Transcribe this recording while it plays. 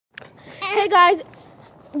Okay, guys.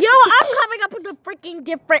 You know what? I'm coming up with a freaking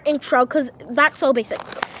different intro because that's so basic.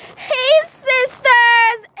 Hey,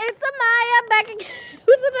 sisters! It's Amaya back again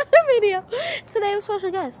with another video. Today we have a special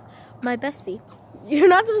guest, my bestie. You're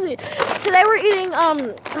not supposed to eat. Today we're eating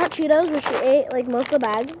hot Cheetos, which she ate like most of the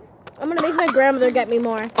bag. I'm gonna make my grandmother get me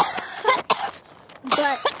more.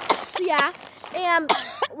 But yeah, and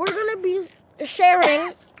we're gonna be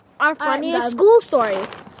sharing our funniest school stories.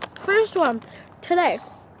 First one today,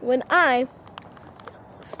 when I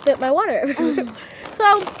spit my water.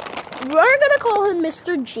 So we're gonna call him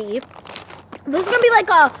Mr. G. This is gonna be like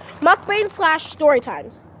a mukbang / story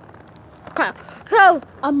times. Okay, so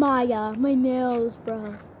Amaya, my nails,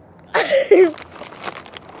 bro.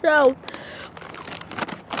 So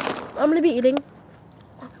I'm gonna be eating.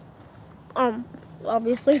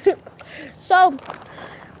 Obviously. So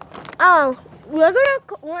we're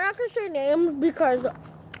not gonna say names because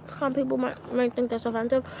some people might think that's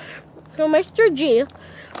offensive. So Mr. G,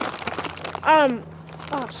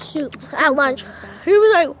 Oh shoot! at lunch, he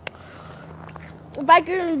was like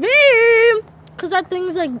Viking V, because that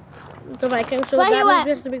thing's like the Vikings, so that was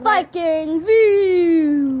just a big Viking V.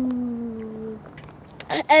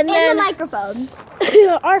 And then in the microphone.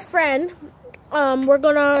 our friend, we're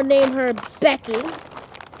gonna name her Becky.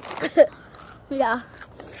 Yeah.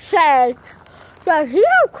 Said that he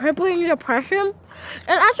had crippling depression,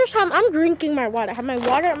 and at this time I'm drinking my water. I have my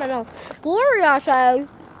water in my mouth. Gloria says,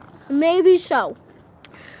 maybe so.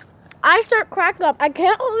 I start cracking up. I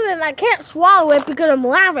can't hold it and I can't swallow it because I'm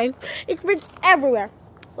laughing. It spits everywhere.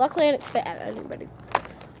 Luckily, I didn't spit at anybody.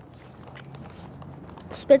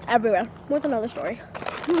 Spits everywhere. What's another story?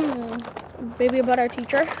 Maybe about our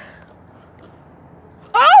teacher.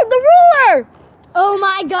 Oh, the ruler! Oh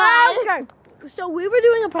my god! Okay. So we were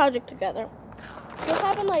doing a project together. This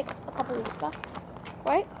happened like a couple weeks ago,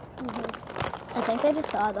 right? I think I just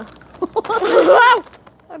saw the.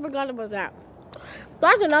 I forgot about that.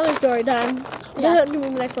 That's another story time. Yeah. Give me the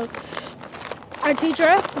next one. Our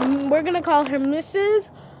teacher, we're gonna call her Mrs.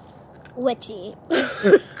 Witchy.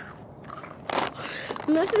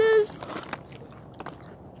 Mrs.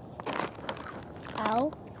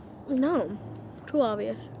 Ow. No, too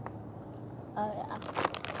obvious. Oh yeah.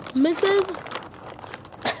 Mrs.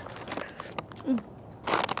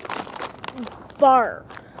 Bart.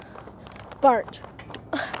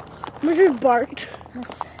 Mrs. Bart.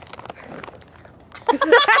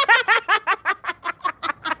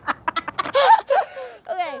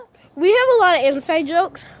 Okay, we have a lot of inside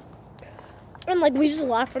jokes, and like we just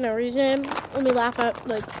laugh for no reason, and we laugh at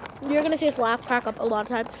like you're gonna see us laugh, crack up a lot of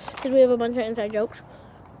times because we have a bunch of inside jokes.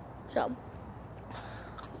 So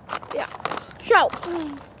yeah, so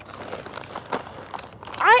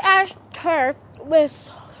I asked her with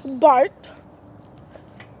Bart.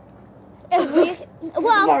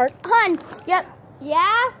 Well, Bart. hun. Yep.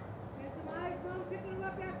 Yeah.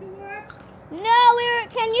 No,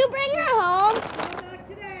 can you bring her home? Not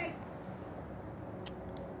today.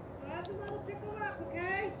 I have to go pick her up,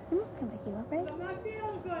 okay? Can pick you up, right? I'm not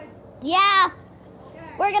feeling good. Yeah. Okay.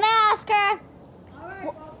 We're gonna ask her. All right,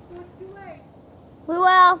 well, before it's too late. We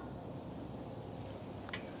will.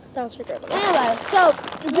 That was her grandmother. Anyway, So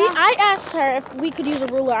I asked her if we could use a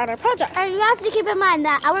ruler on our project. and you have to keep in mind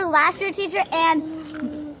that our last year teacher and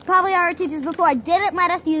probably our teachers before didn't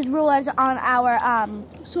let us use rulers on our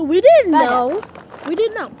So we didn't projects. know. We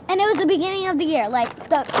didn't know. And it was the beginning of the year, like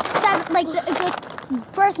the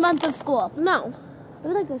first month of school. No. It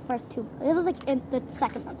was like the first two. It was like in the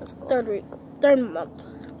second month of school. Third month.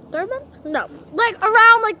 No. Like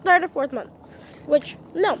around like third or fourth month. Which,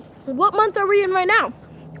 no. What month are we in right now?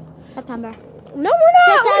 September. No, we're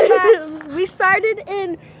not. December. We started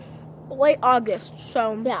in late August,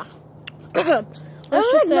 so. Yeah. Let's It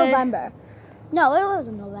was just like say. November. No, it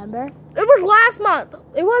wasn't November. It was last month.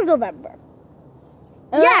 It was November.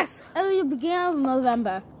 Yes. It was the beginning of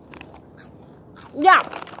November. Yeah.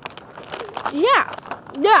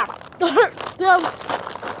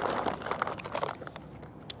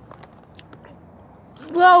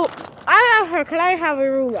 Well, I asked her, can I have a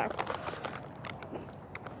ruler?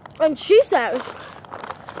 And she says,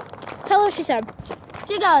 tell her what she said.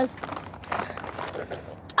 She goes,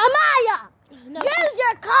 Amaya, No, use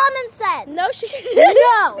your common sense. no, she didn't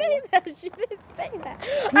No. say that. She didn't say that.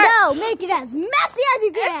 No, make it as messy as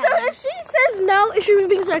you can. So if she says no, she was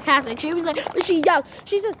being sarcastic. She was like, she yelled.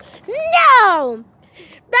 She says, no,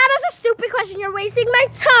 that is a stupid question. You're wasting my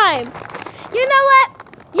time. You know what?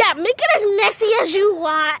 Yeah, make it as messy as you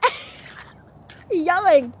want.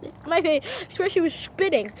 Yelling. My face. I swear she was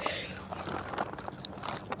spitting.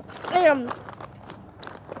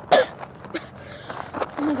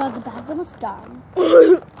 Oh my god, the bag's almost done. I'm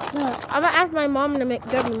Look. gonna ask my mom to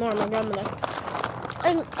give me more. My grandmother.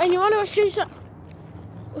 And you wanna know what she said?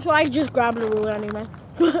 So I just grabbed the ruler anyway.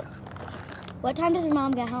 What time does your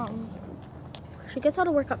mom get home? She gets out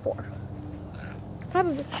of work at 4.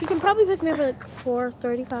 Probably. She can probably pick me up at like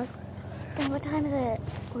 4:35. And what time is it?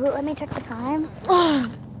 Let me check the time.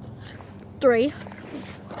 3.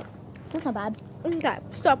 That's not bad. Okay,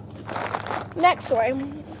 so next story.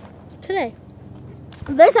 Today.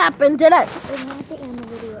 This happened today. We have to end the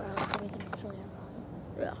video out so we can actually have fun.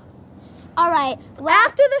 Yeah. Alright, well,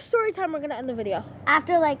 After the story time, we're gonna end the video.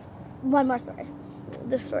 after like one more story.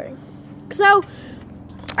 This story. So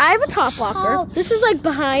I have a top locker. Oh. This is like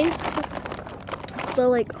behind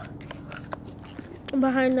the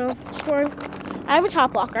story. I have a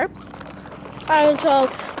top locker. And so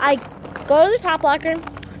I go to the top locker,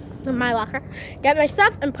 my locker, get my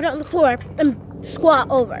stuff and put it on the floor and squat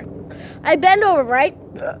over. I bend over, right?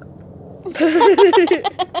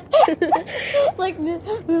 Like,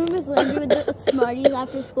 remember Miss Lindsay with the Smarties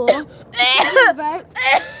after school?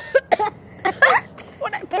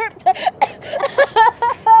 When I burped.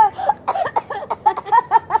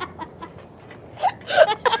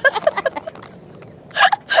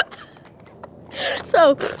 So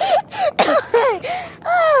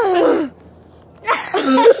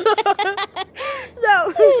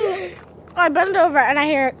I bend over and I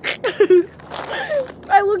hear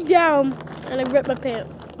I look down and I rip my pants.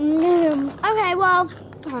 Okay, well.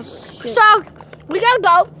 Oh, shoot. So we gotta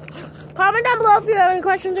go. Comment down below if you have any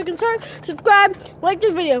questions or concerns. Subscribe, like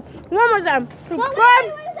this video. One more time. Subscribe.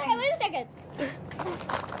 Wait a second.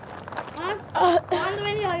 On the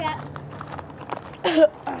video yet.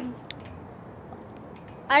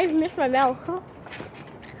 I've missed my bell.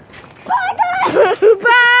 Bye, guys!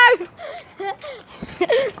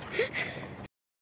 Bye.